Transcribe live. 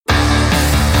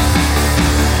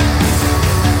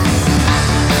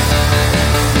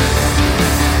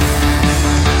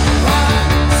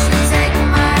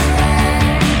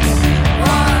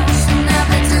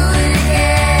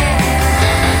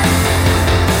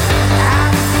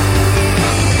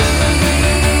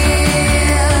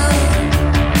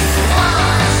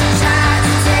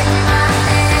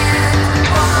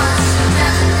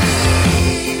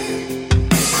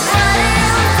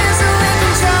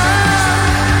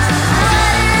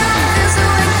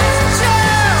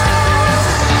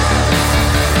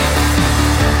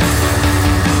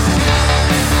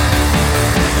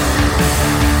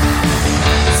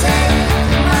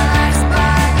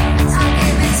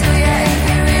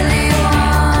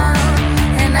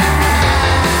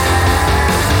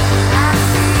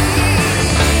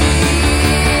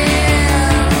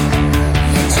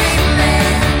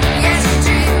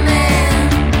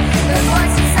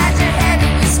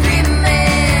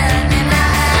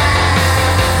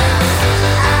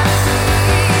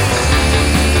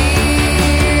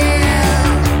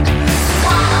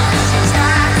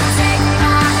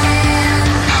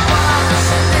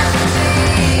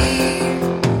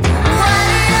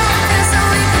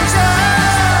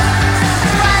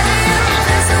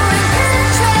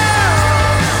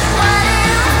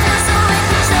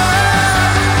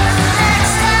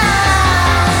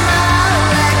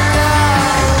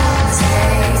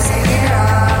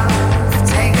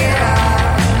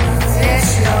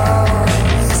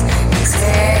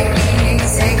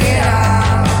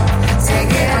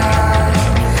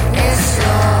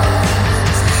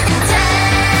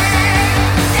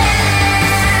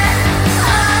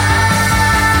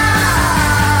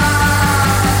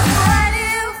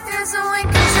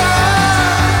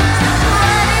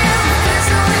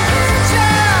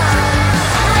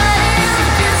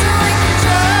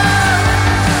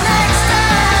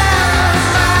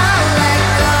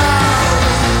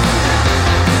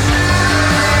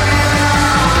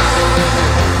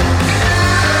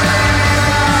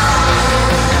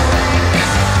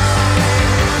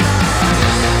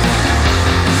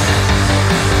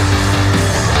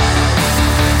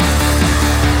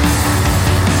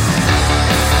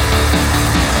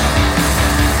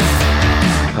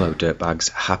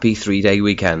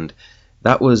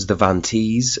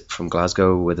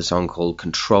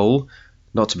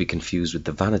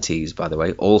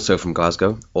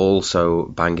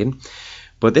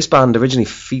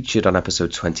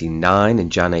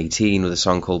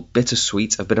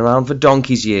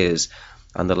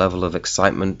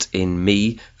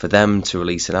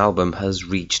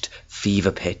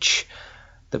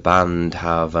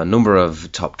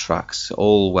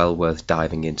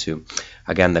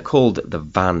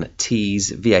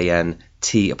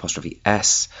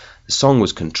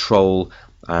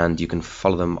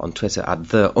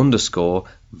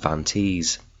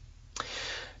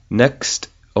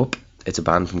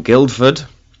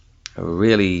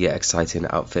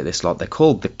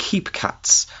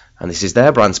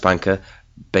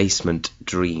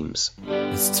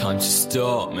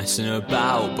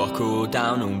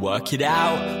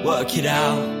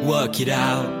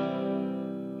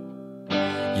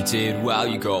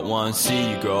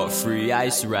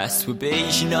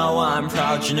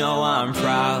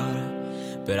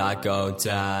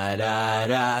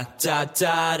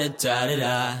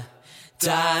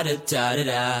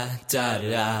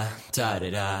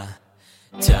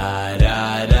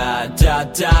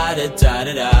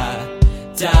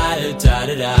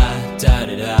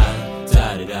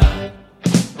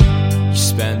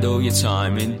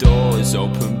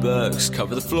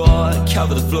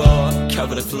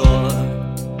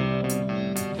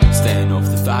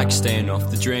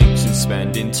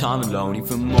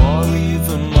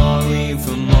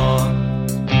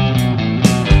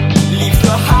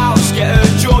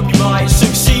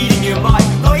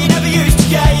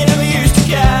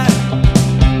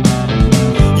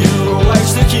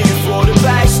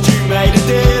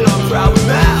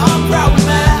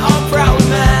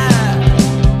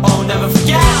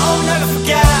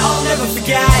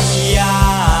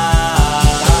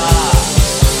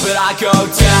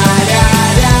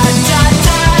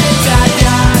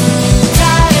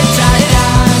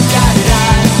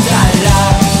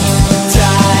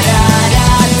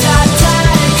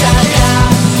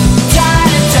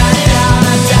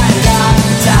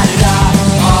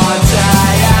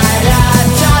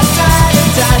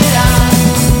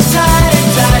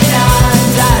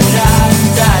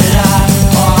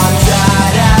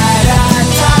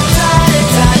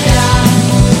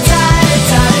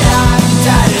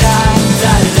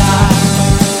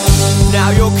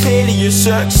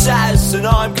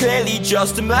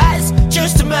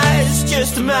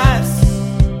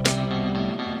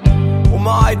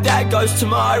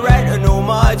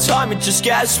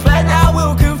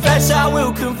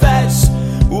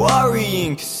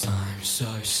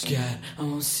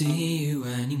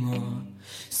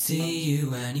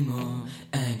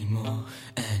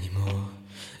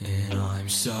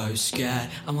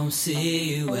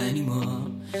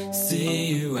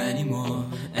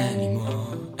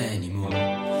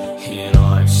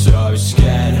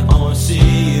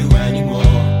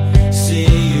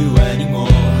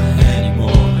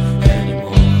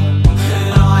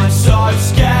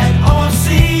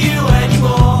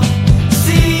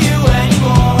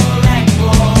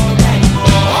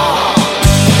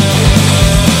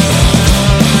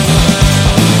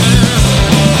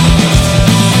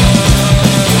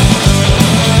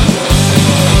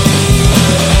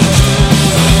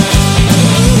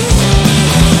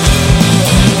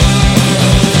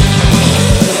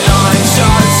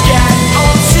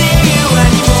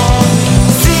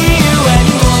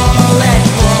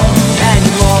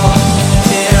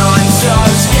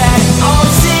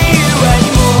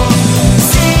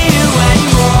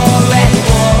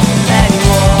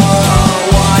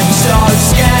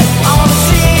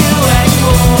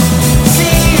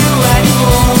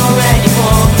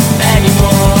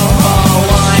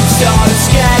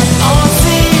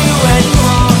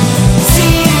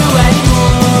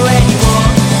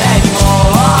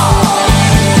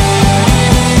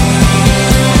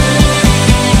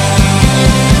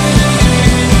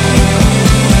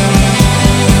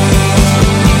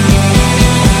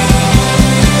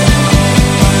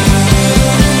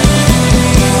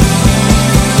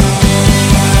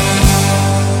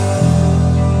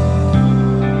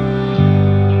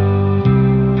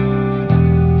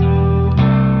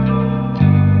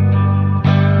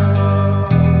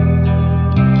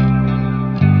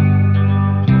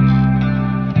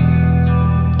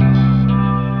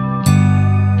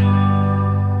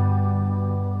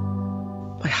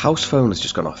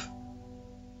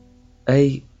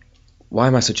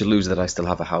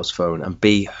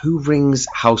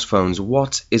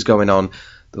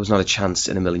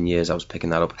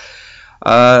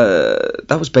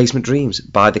That was Basement Dreams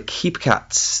by the Keep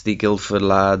Cats. The Guildford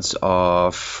lads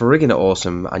are friggin'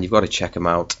 awesome, and you've got to check them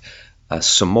out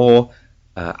some more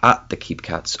at the Keep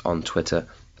Cats on Twitter.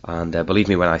 And believe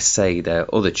me when I say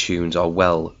their other tunes are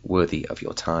well worthy of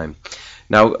your time.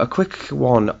 Now, a quick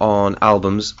one on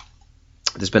albums.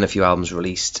 There's been a few albums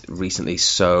released recently,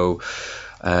 so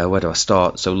where do I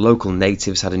start? So Local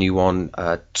Natives had a new one.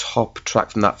 Top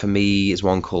track from that for me is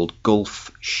one called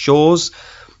Gulf Shores.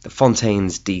 The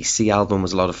Fontaines DC album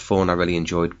was a lot of fun. I really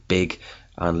enjoyed Big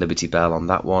and Liberty Bell on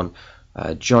that one.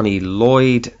 Johnny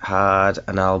Lloyd had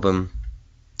an album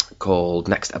called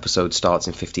Next Episode Starts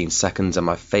in 15 Seconds, and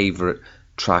my favourite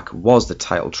track was the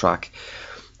title track.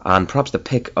 And perhaps the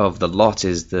pick of the lot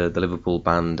is the Liverpool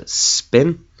band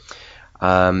Spin.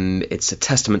 It's a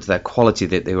testament to their quality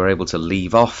that they were able to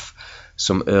leave off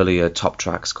some earlier top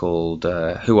tracks called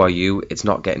Who Are You, It's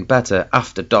Not Getting Better,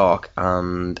 After Dark,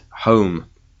 and Home.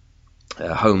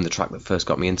 Home, the track that first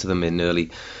got me into them in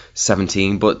early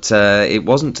 17, but it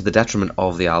wasn't to the detriment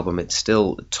of the album. It's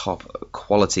still top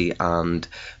quality, and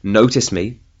Notice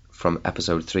Me from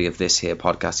episode 3 of this here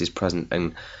podcast is present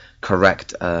and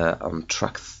correct on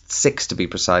track 6 to be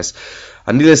precise.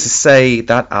 And needless to say,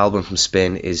 that album from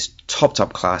Spin is top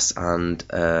class and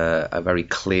a very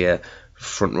clear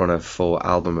frontrunner for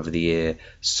album of the year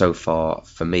so far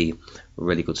for me.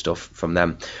 Really good stuff from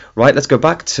them. Right, let's go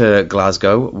back to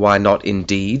Glasgow. Why not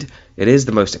indeed? It is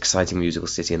the most exciting musical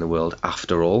city in the world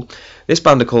after all. This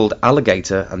band are called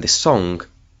Alligator, and this song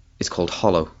is called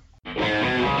Hollow.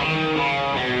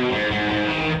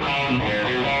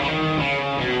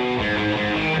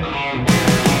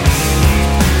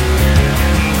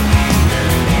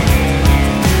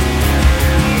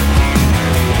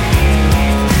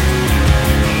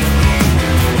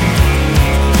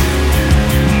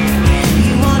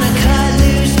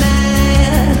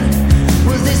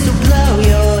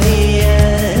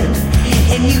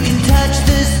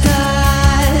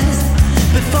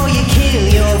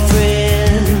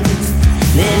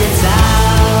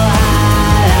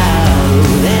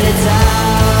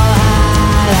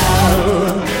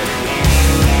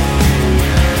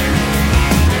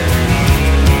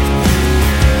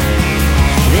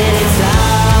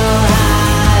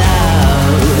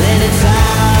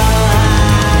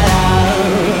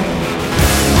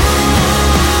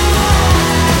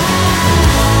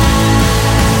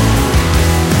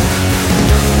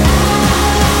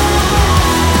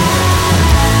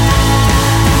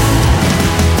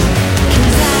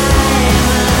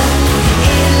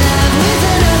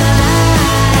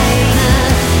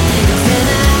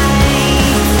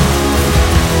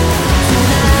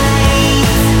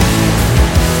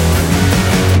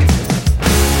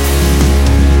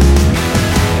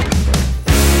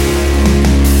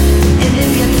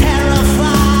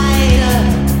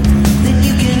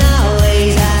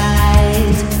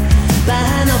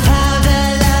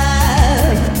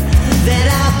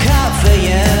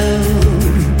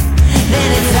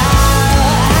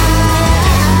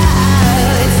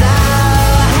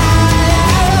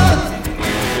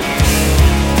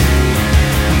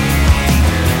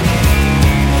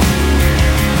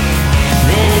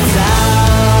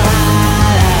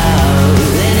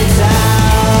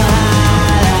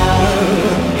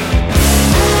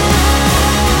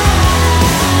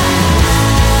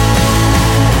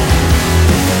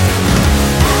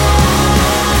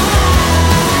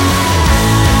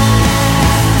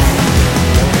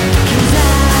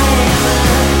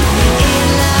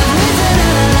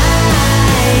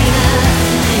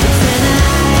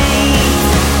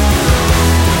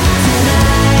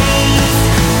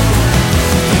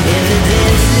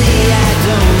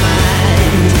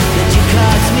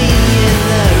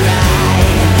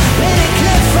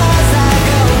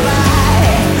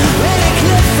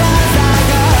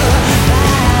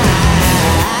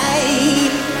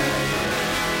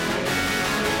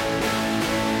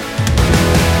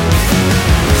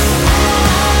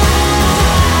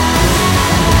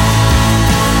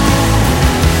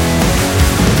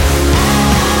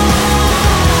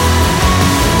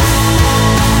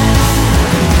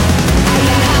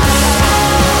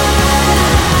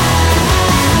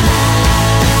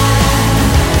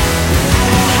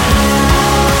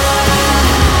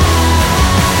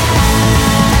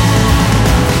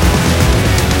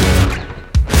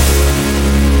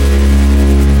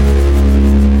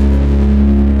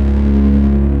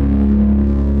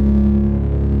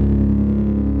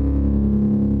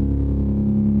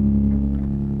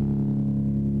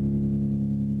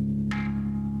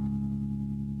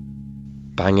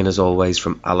 Banging as always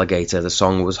from Alligator. The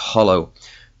song was Hollow.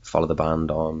 Follow the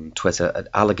band on Twitter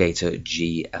at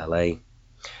AlligatorGLA.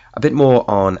 A bit more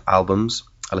on albums.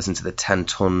 I listened to the 10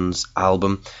 Tons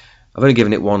album. I've only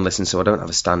given it one listen, so I don't have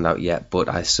a standout yet, but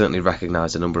I certainly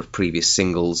recognise a number of previous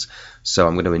singles, so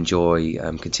I'm going to enjoy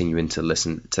continuing to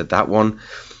listen to that one.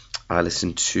 I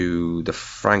listened to the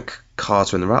Frank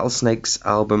Carter and the Rattlesnakes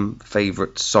album,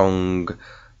 favourite song,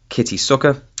 Kitty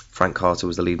Sucker. Frank Carter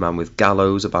was the lead man with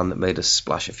Gallows, a band that made a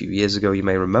splash a few years ago, you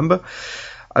may remember.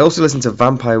 I also listened to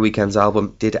Vampire Weekend's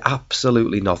album, did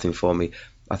absolutely nothing for me.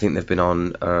 I think they've been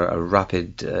on a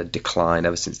rapid decline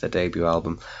ever since their debut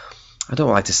album. I don't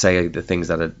like to say the things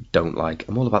that I don't like.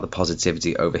 I'm all about the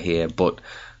positivity over here, but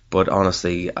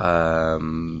honestly,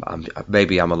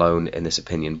 maybe I'm alone in this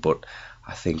opinion, but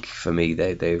I think for me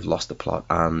they've lost the plot.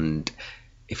 And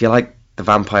if you like the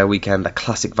Vampire Weekend, that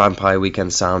classic Vampire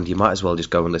Weekend sound, you might as well just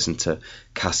go and listen to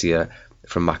Cassia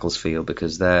from Macclesfield,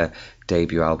 because their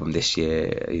debut album this year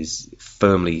is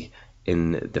firmly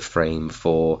in the frame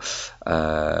for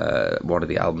one of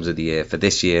the albums of the year for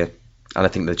this year. And I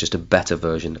think they're just a better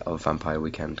version of Vampire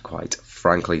Weekend, quite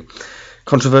frankly.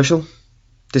 Controversial?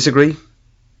 Disagree?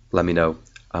 Let me know.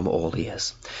 I'm all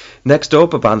ears. Next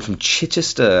up, a band from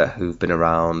Chichester who've been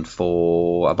around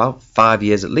for about 5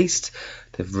 years at least.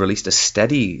 They've released a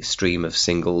steady stream of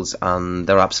singles and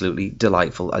they're absolutely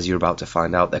delightful, as you're about to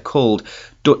find out. They're called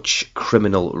Dutch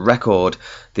Criminal Record.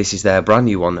 This is their brand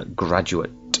new one,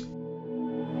 Graduate.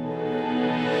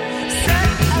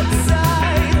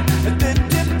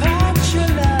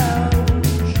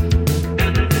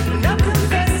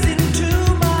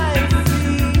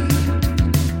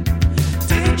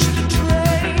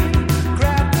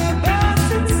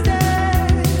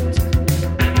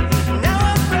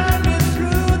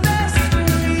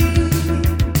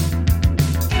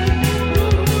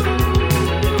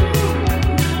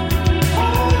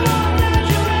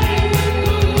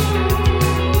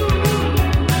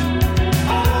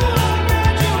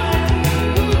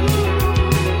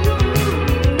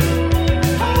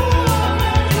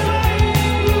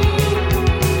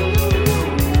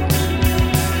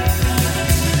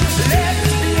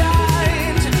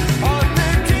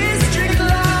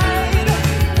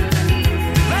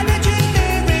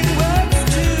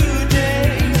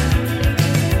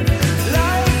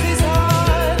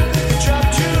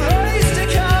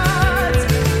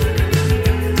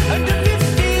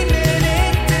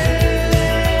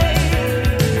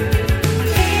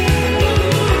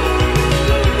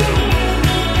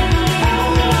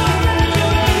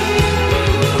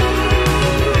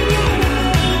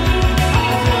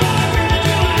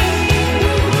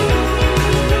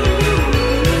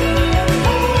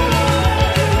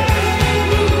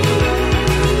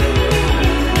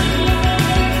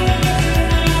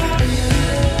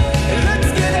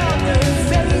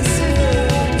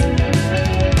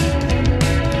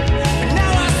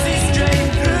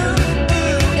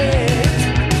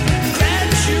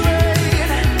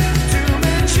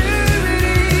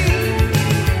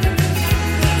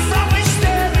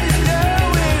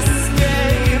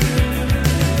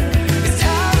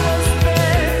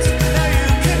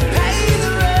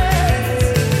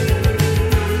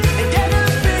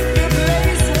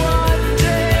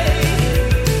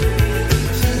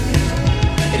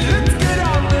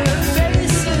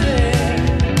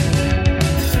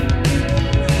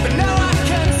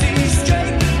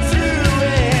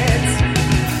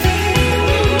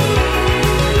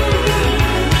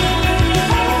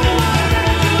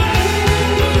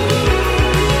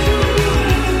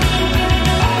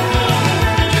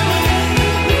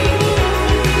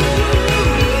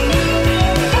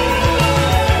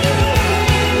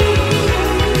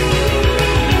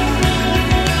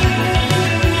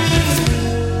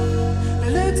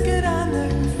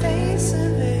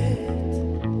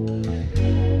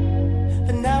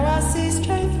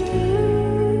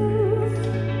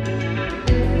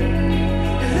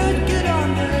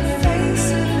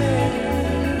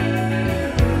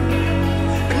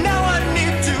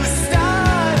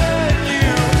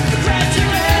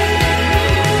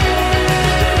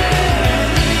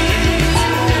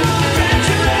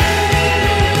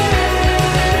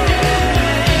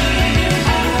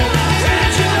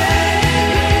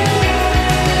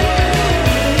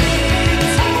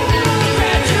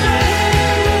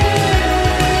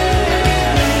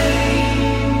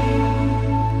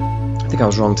 I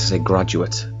was wrong to say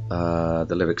graduate. The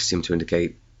lyrics seem to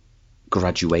indicate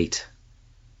graduate.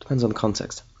 Depends on the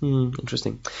context.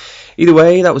 Interesting. Either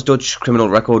way, that was Dutch Criminal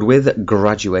Record with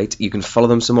Graduate. You can follow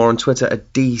them some more on Twitter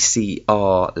at DCRLads.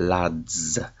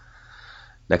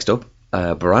 Next up,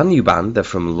 a brand new band. They're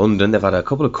from London. They've had a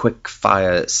couple of quick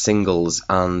fire singles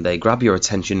and they grab your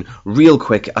attention real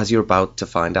quick, as you're about to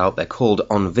find out. They're called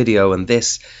On Video and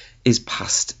this is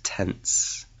Past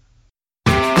Tense.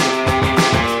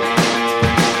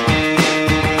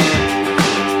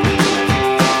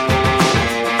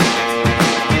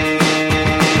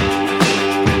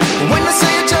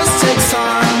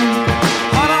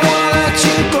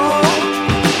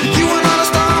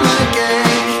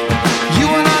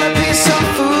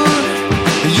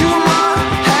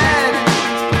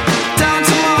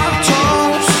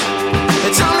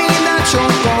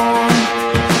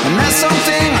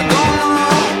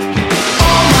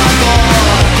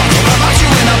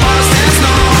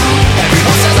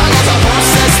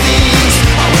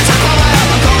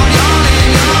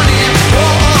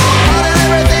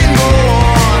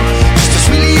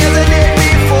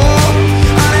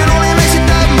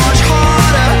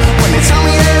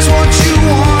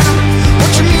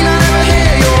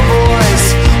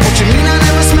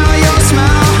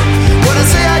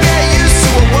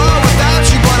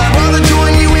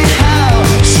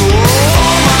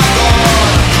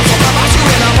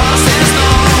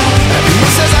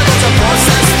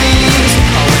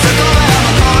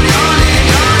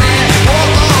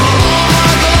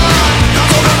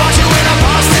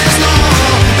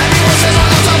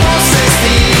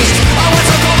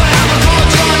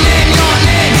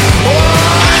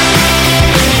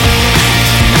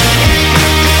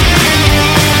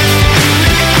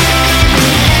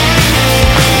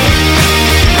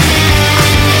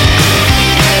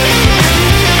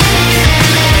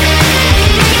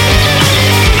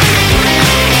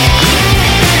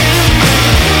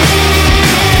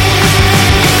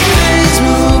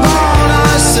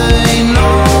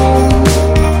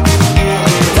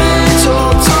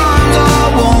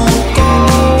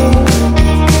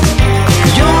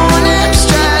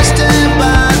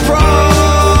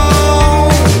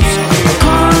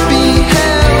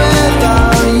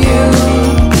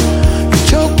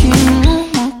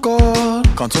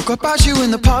 about you in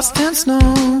the past tense, no.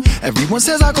 Everyone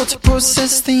says I got to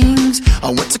process things. I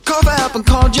went to cover up and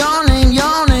called your name,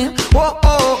 your name. Whoa,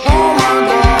 oh, oh my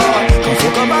God. Can't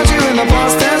talk about you in the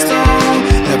past tense, no.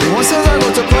 Everyone says I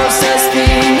got to process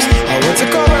things. I went to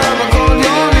cover up and called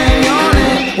your name, your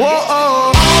name. Whoa,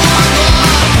 oh.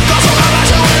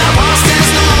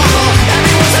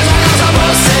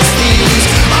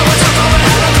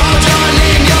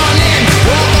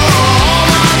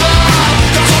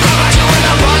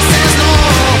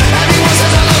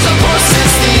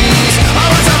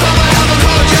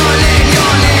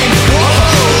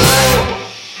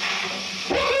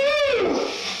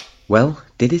 Well,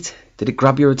 did it? Did it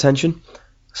grab your attention? I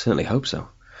certainly hope so.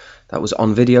 That was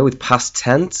On Video with Past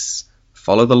Tense.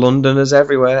 Follow the Londoners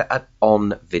everywhere at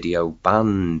On Video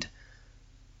Band.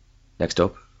 Next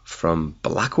up, from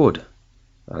Blackwood.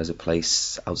 That is a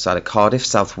place outside of Cardiff,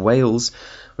 South Wales.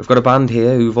 We've got a band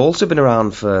here who've also been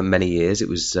around for many years. It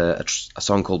was a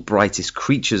song called Brightest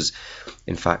Creatures,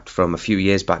 in fact, from a few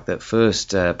years back that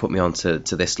first put me on to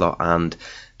this lot, and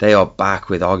they are back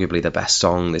with arguably the best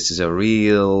song. This is a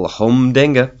real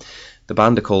humdinger. The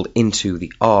band are called Into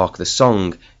the Ark. The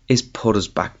song is Put Us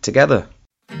Back Together.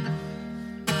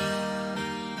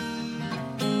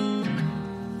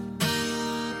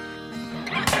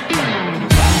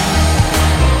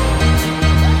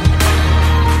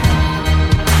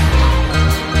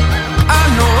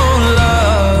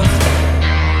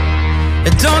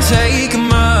 Don't take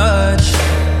much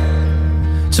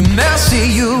to mess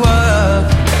you up,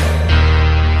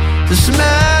 to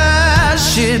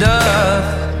smash it up,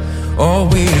 or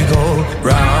we go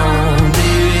round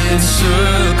in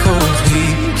circles.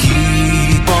 We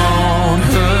keep on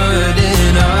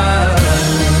hurting us.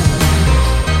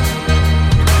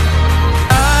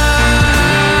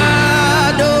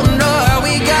 I don't know how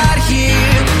we got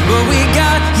here, but we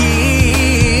got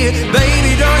here.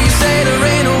 Baby, don't you say there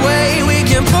ain't a way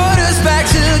put us back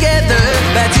together,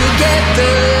 back together.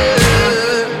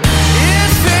 It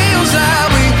feels like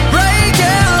we break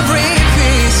every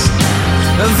piece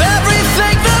of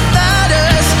everything that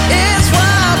matters. It's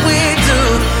what we do,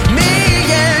 me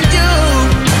and you.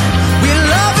 We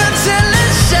love until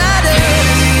it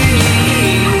shatters.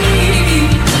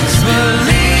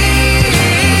 Believe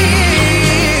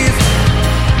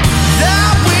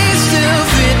that we still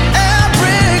fit, and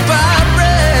brick by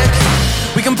brick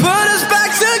we can put us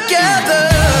back together.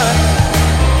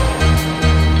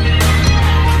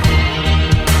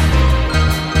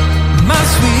 My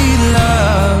sweet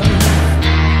love,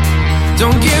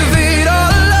 don't give it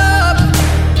all up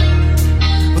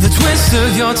with a twist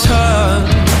of your tongue.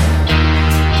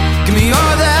 Give me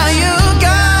all that you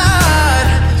got.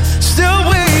 Still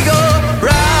we go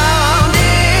round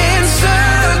in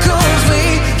circles.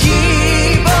 We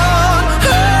keep on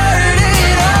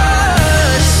hurting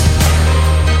us.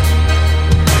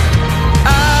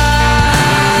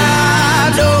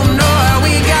 I don't know how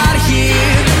we got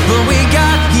here, but we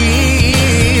got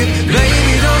here.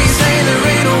 Baby, don't you say there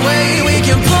ain't a way we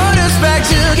can put us back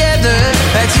together,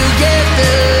 back together.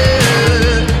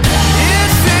 It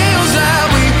feels like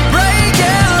we break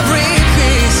every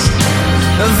piece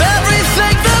of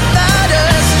everything that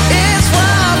matters. It's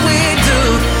what we do,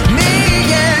 me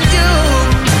and you.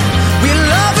 We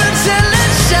love until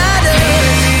it shatters.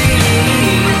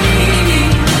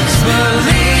 Believe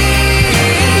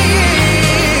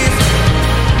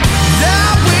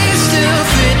that we still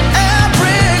fit, and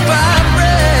brick by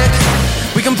brick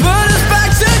we can put us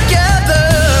back together.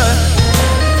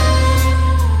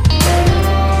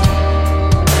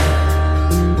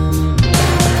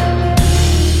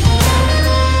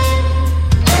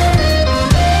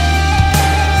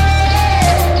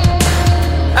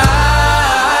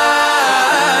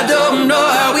 I don't know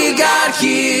how we got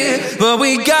here, but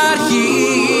we got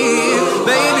here.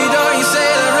 Baby, don't you say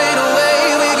there ain't a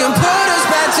way we can put us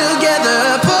back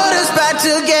together, put us back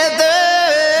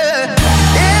together.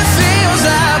 It feels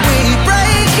like we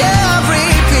break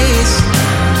every piece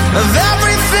of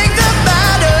everything that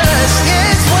matters.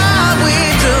 It's what we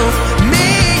do,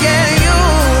 me and you.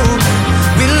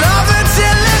 We love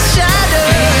until it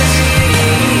shatters.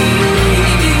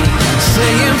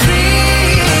 Saying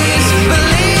please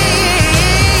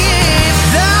believe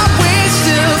that we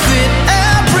still fit,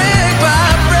 and brick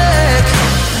by brick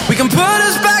we can put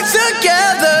us back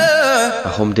together. A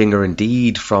humdinger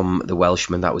indeed from the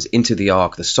Welshman. That was Into the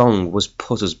Ark. The song was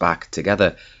Put Us Back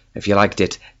Together. If you liked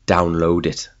it, download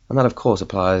it. And that, of course,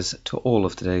 applies to all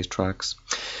of today's tracks.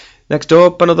 Next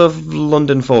up, another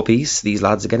London four-piece. These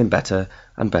lads are getting better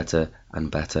and better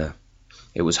and better.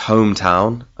 It was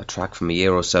Hometown, a track from a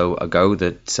year or so ago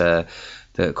that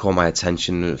that caught my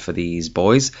attention for these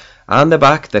boys. And they're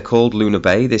back. They're called Luna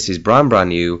Bay. This is brand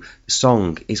new. The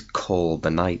song is called The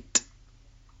Night.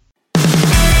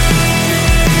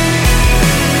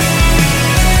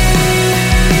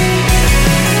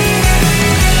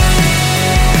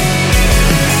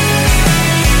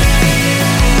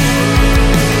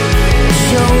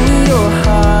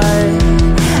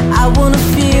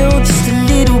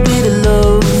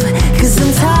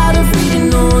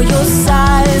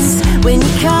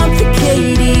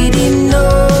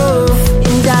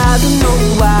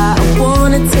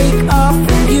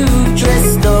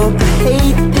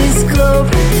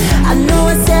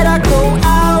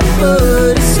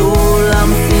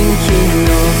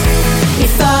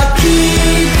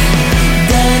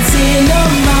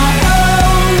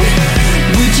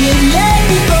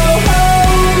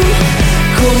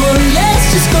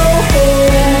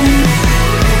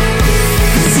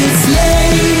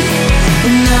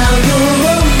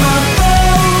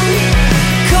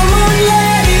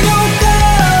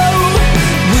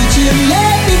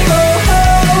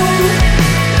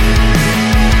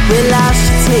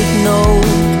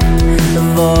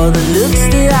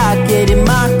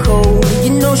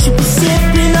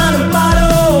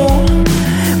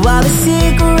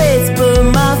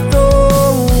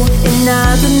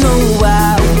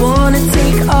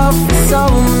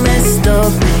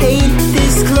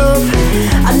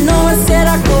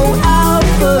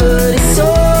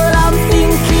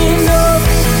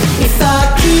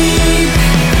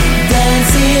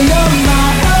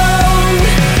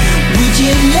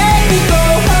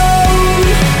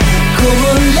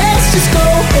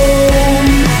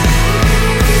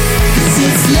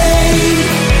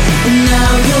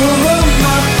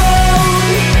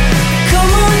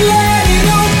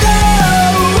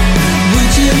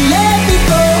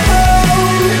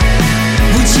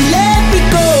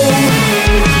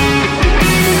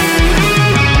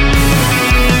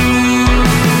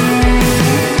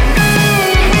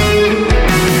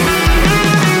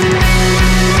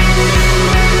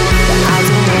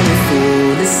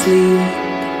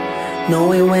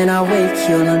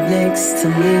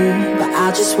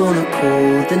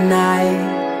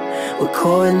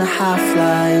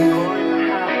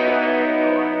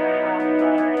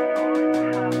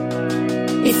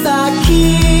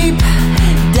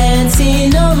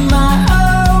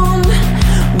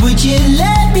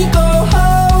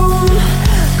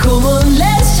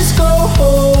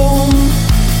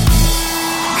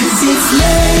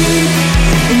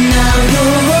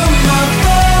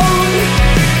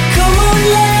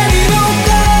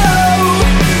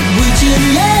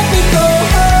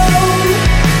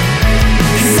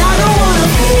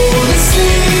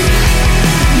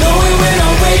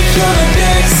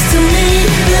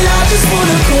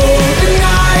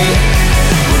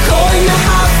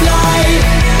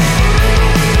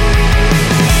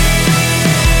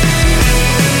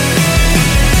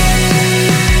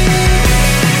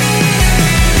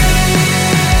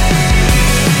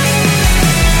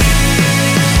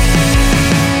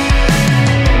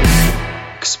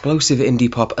 Explosive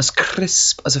indie pop as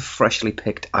crisp as a freshly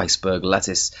picked iceberg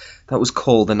lettuce. That was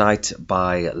called The Night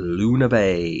by Luna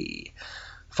Bay.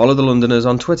 Follow the Londoners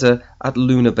on Twitter at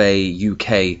Luna Bay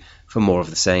UK for more of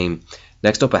the same.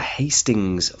 Next up, a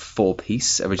Hastings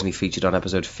 4-piece, originally featured on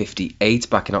episode 58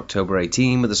 back in October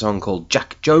 18 with a song called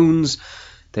Jack Jones.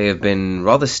 They have been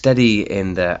rather steady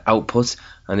in their output,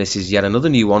 and this is yet another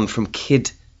new one from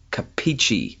Kid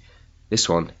Capici. This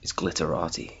one is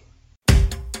Glitterati.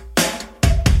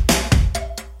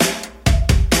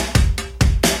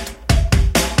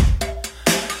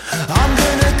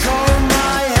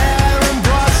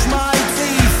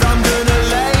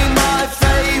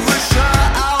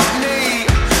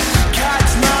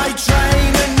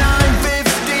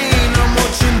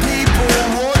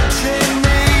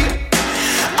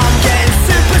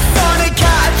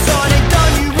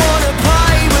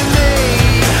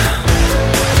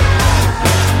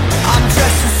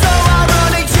 Just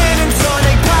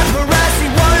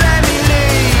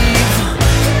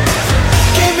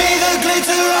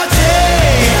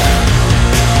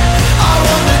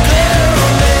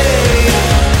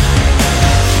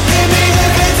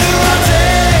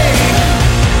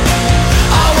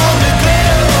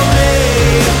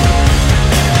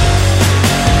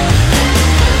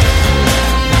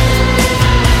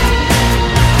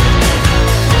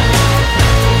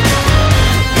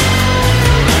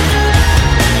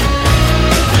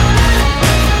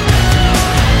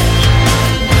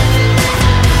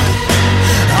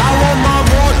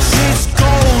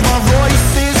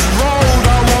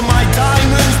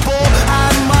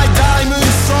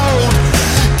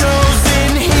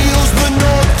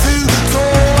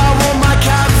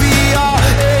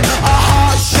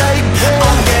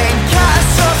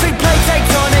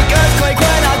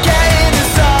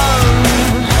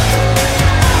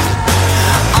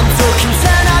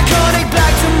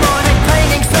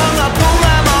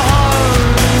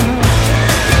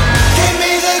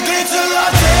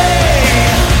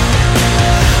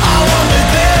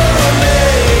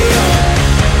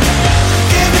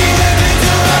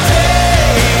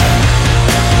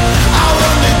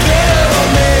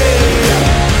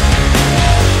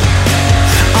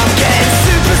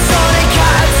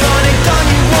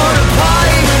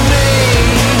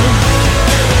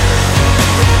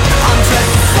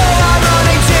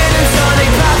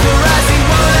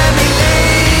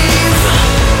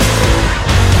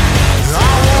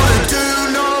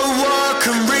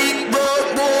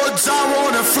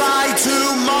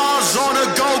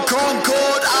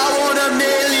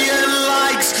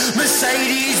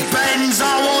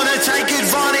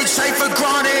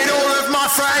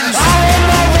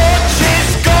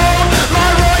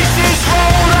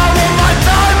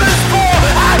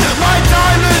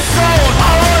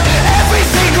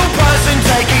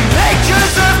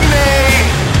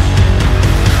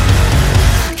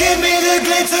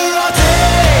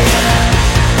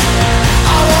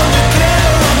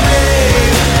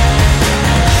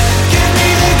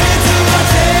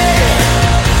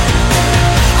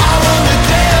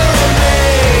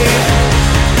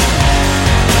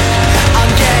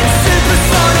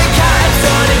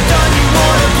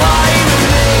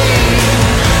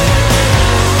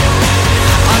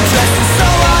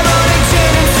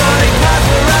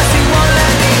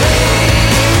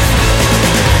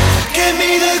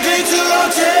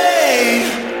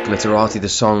Party the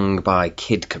Song by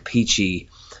Kid Kapichi.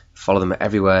 Follow them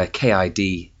everywhere,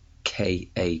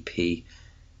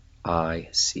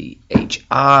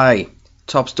 KIDKAPICHI.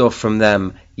 Top stuff from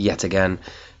them yet again.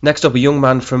 Next up, a young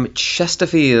man from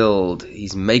Chesterfield.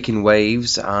 He's making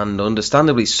waves, and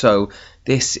understandably so.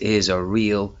 This is a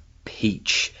real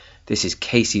peach. This is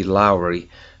Casey Lowry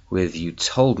with You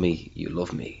Told Me You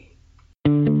Love Me.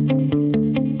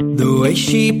 The way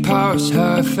she powers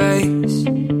her face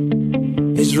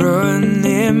is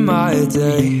ruining my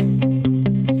day,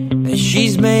 and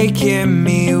she's making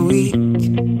me weak.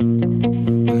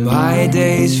 My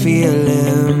day's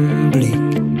feeling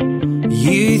bleak.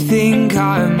 You think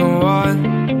I'm the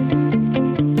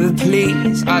one, but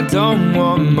please, I don't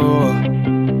want more.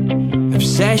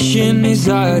 Obsession is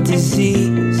a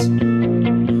disease.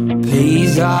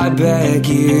 Please, I beg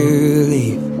you,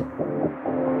 leave.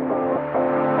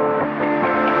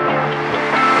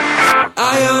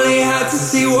 I only had to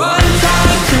see one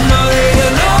time to know that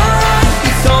you're not right.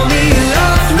 You told me you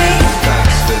loved me.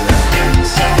 Thanks for the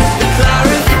insight. The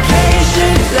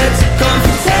clarification led to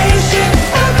confrontation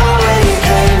about where you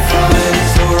came from, and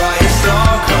it's alright, it's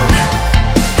all gone.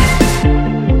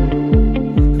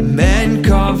 Men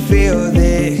can't feel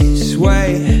this way.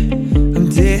 I'm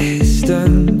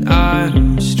distant,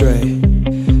 I'm straight.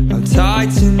 I'm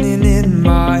tightening in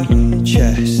my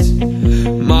chest.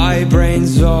 My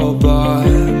brain's all but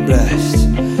blessed.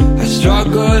 I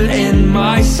struggle in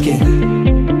my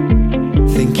skin,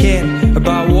 thinking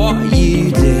about what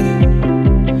you did.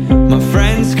 My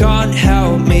friends can't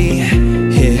help me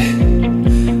here.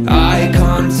 I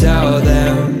can't tell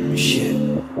them shit.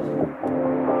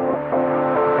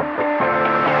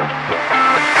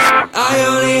 I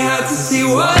only had to see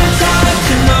one time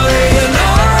to know that you're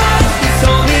not right. You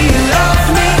told me you loved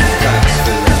me. Thanks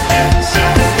for the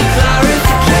insight. The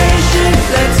clarification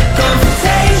led to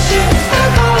confrontation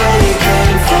about where you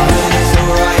came from, and it's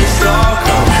alright, it's all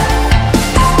gone.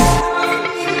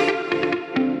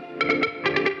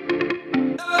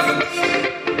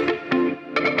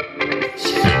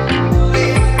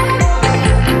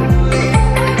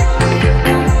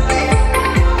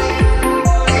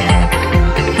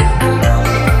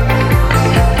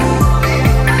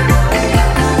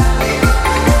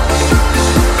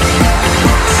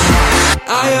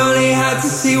 I only had to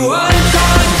see one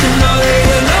time to know that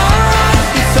you're not right.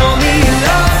 You told me you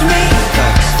loved me.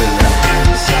 Thanks for the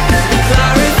insight. The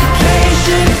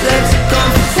clarification led to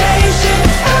confrontation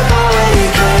about where you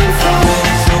came from, and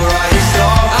it's alright, it's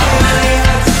all. I only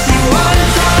had to see one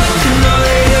time to know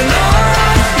that you're not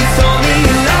right. You told me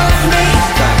you loved me.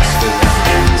 Thanks for the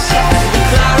insight. The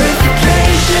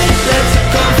clarification led to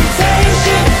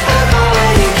confrontation about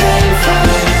where you came from,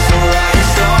 and it's alright,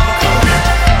 it's all gone.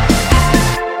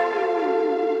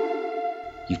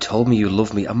 You Told Me You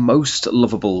Love Me, a most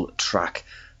lovable track.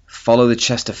 Follow the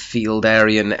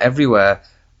Chesterfield-arian everywhere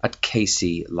at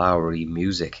Casey Lowry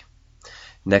Music.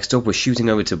 Next up, we're shooting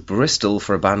over to Bristol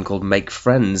for a band called Make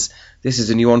Friends. This is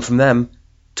a new one from them,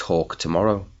 Talk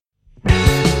Tomorrow.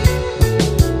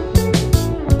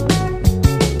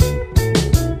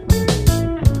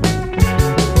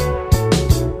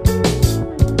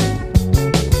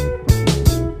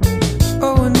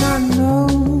 Oh, and I know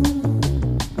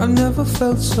I've never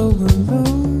felt so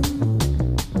alone,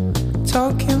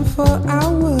 talking for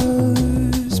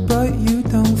hours, but you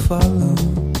don't follow.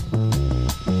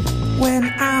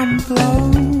 When I'm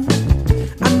blown,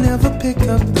 I never pick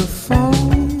up the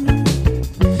phone.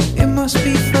 It must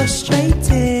be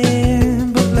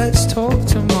frustrating, but let's talk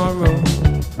tomorrow.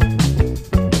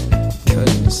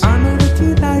 'Cause I know that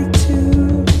you like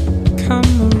to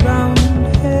come around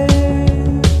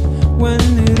here when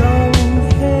it all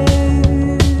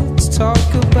hits.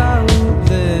 Talk about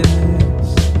this.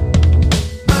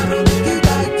 I know that you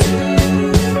like to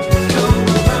come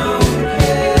around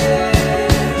here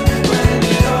when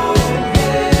it all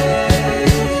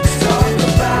hits. Talk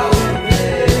about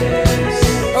this.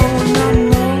 Oh, and I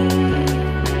know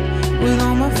with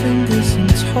all my fingers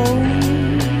and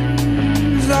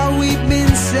toes, all we've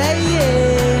been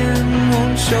saying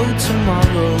won't show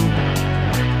tomorrow.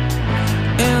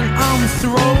 And I'm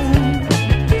thrown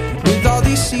with all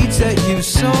these seeds that you've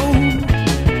sown.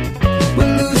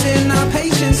 We're losing our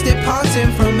patience,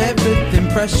 departing from everything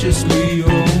precious we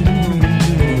own.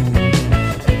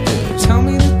 Tell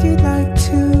me that you'd like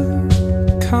to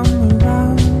come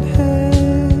around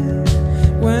here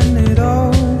when it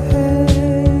all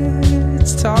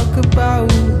hits. Talk about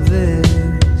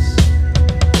this.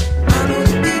 I know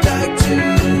that you'd like to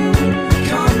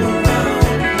come around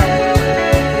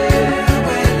here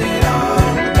when it all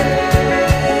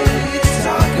hits.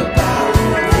 Talk about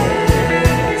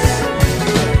this.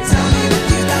 Tell me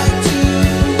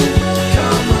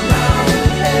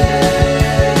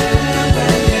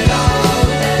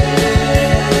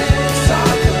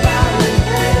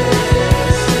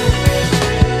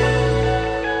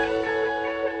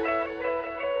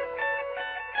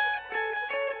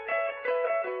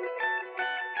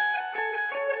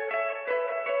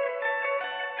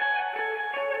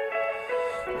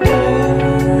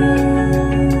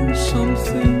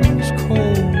Something's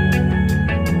cold.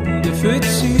 If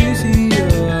it's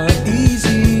easier,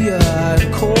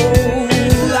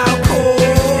 cold, out cold.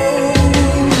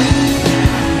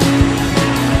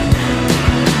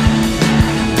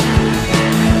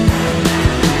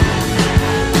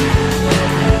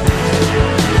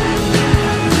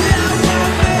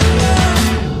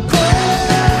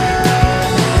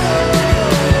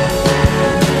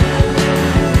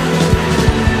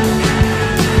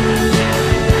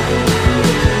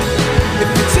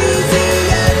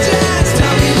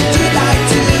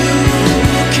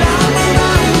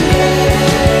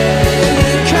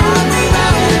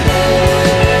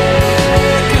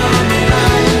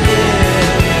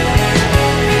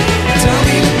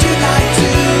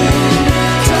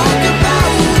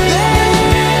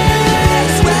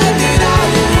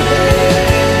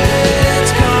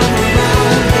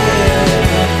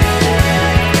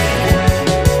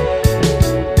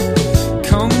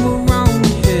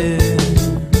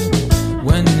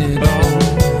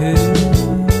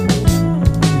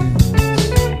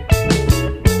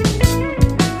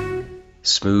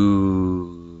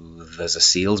 Smooth as a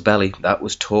seal's belly. That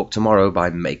was Talk Tomorrow by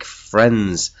Make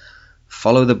Friends.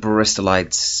 Follow the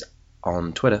Bristolites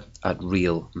on Twitter at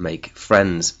Real Make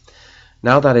Friends.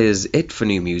 Now that is it for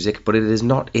new music, but it is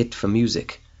not it for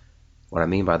music. What I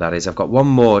mean by that is I've got one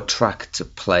more track to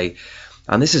play,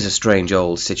 and this is a strange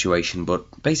old situation,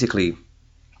 but basically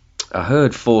I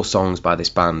heard 4 songs by this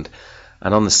band,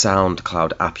 and on the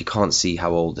SoundCloud app you can't see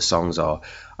how old the songs are,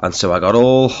 and so I got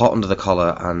all hot under the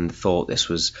collar and thought this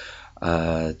was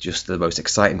just the most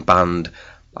exciting band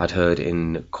I'd heard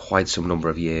in quite some number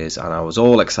of years, and I was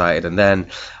all excited, and then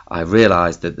I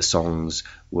realised that the songs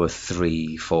were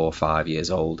 3, 4, 5 years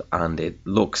old, and it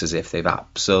looks as if they've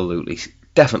absolutely,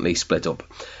 definitely split up.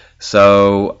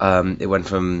 So it went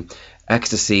from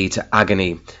ecstasy to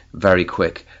agony very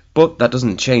quick, but that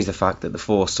doesn't change the fact that the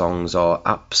 4 songs are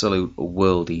absolute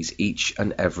worldies, each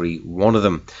and every one of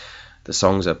them. The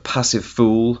songs are Passive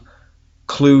Fool,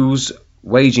 Clues,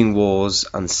 Waging Wars,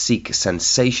 and Seek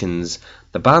Sensations.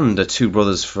 The band are 2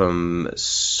 brothers from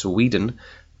Sweden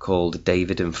called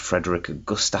David and Frederick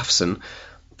Gustafsson.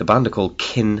 The band are called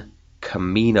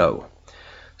Camino.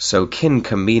 So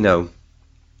Camino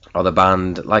are the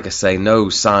band. Like I say, no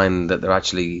sign that they're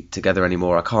actually together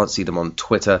anymore. I can't see them on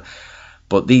Twitter.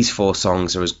 But these 4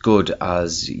 songs are as good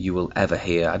as you will ever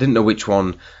hear. I didn't know which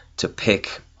one to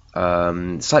pick.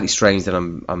 Slightly strange that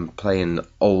I'm playing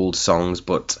old songs,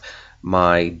 but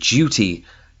my duty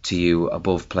to you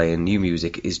above playing new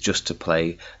music is just to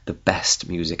play the best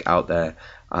music out there,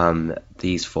 and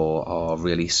these 4 are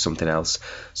really something else.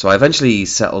 So I eventually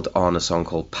settled on a song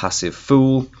called Passive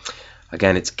Fool.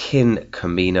 Again, it's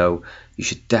Camino. You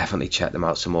should definitely check them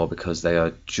out some more because they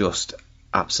are just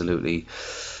absolutely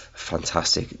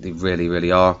fantastic. They really,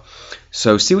 really are.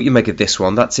 So see what you make of this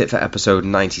one. That's it for episode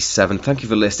 97. Thank you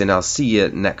for listening. I'll see you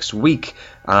next week.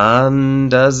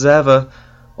 And as ever,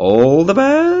 all the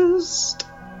best.